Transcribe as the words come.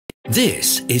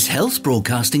This is Health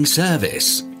Broadcasting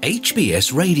Service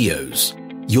HBS Radios,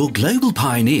 your global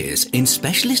pioneers in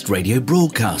specialist radio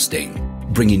broadcasting,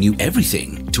 bringing you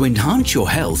everything to enhance your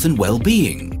health and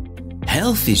well-being.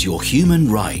 Health is your human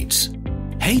right.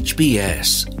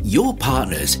 HBS, your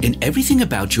partners in everything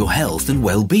about your health and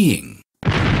well-being.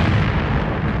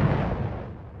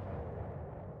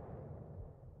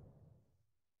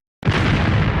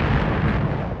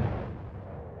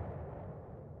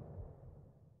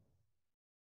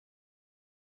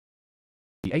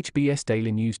 The HBS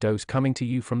Daily News Dose coming to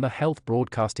you from the Health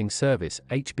Broadcasting Service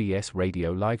HBS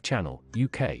Radio Live Channel,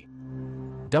 UK.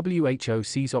 WHO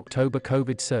sees October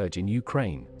COVID surge in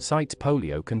Ukraine, cites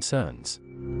polio concerns.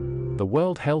 The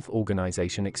World Health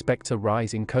Organization expects a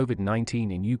rise in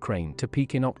COVID-19 in Ukraine to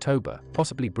peak in October,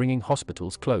 possibly bringing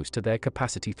hospitals close to their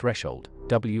capacity threshold,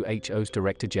 WHO's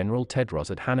Director General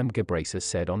Tedros Adhanom Ghebreyesus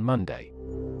said on Monday.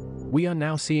 We are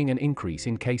now seeing an increase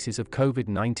in cases of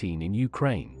COVID-19 in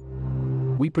Ukraine.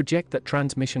 We project that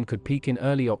transmission could peak in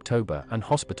early October and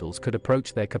hospitals could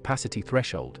approach their capacity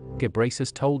threshold,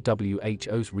 Ghebreyesus told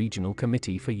WHO's Regional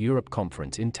Committee for Europe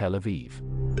conference in Tel Aviv.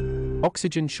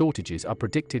 Oxygen shortages are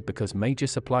predicted because major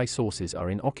supply sources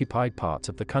are in occupied parts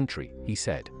of the country, he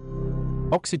said.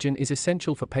 Oxygen is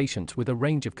essential for patients with a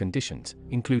range of conditions,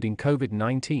 including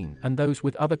COVID-19 and those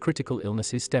with other critical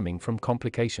illnesses stemming from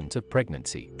complications of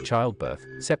pregnancy, childbirth,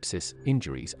 sepsis,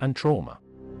 injuries, and trauma.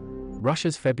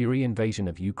 Russia's February invasion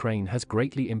of Ukraine has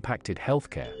greatly impacted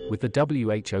healthcare, with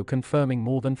the WHO confirming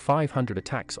more than 500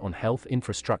 attacks on health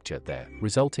infrastructure there,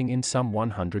 resulting in some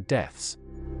 100 deaths.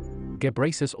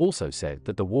 Ghebreyesus also said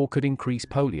that the war could increase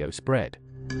polio spread.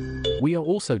 We are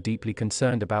also deeply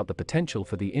concerned about the potential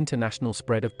for the international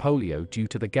spread of polio due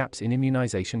to the gaps in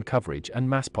immunization coverage and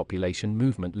mass population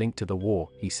movement linked to the war,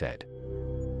 he said.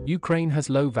 Ukraine has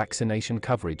low vaccination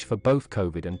coverage for both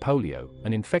COVID and polio,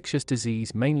 an infectious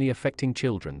disease mainly affecting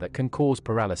children that can cause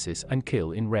paralysis and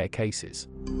kill in rare cases.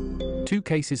 2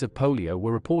 cases of polio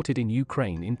were reported in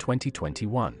Ukraine in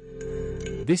 2021.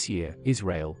 This year,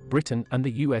 Israel, Britain, and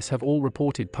the US have all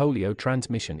reported polio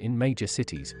transmission in major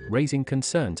cities, raising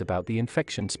concerns about the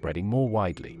infection spreading more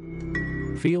widely.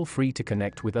 Feel free to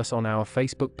connect with us on our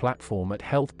Facebook platform at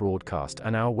Health Broadcast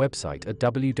and our website at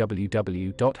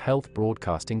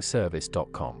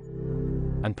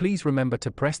www.healthbroadcastingservice.com. And please remember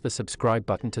to press the subscribe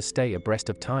button to stay abreast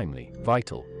of timely,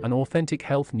 vital, and authentic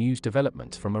health news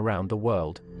developments from around the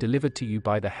world, delivered to you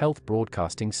by the Health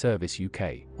Broadcasting Service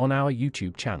UK, on our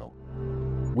YouTube channel.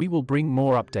 We will bring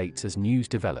more updates as news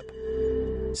develop.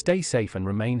 Stay safe and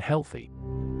remain healthy.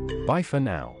 Bye for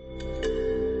now.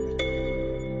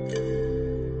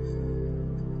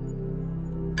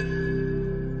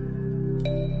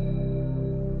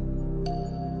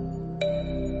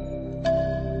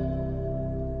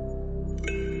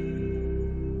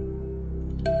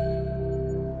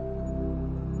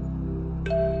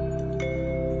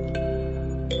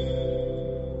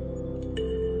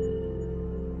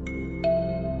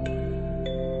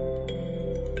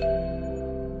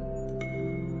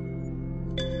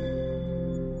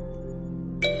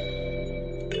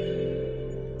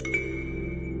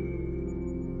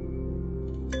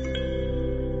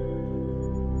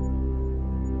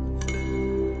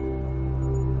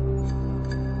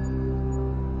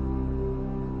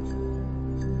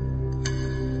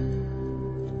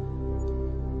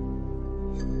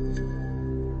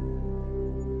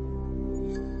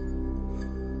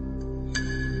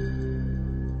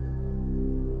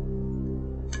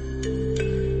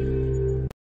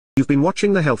 You've been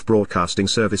watching the Health Broadcasting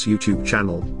Service YouTube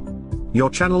channel,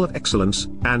 your channel of excellence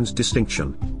and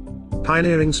distinction.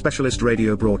 Pioneering specialist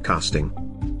radio broadcasting,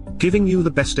 giving you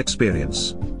the best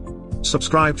experience.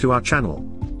 Subscribe to our channel.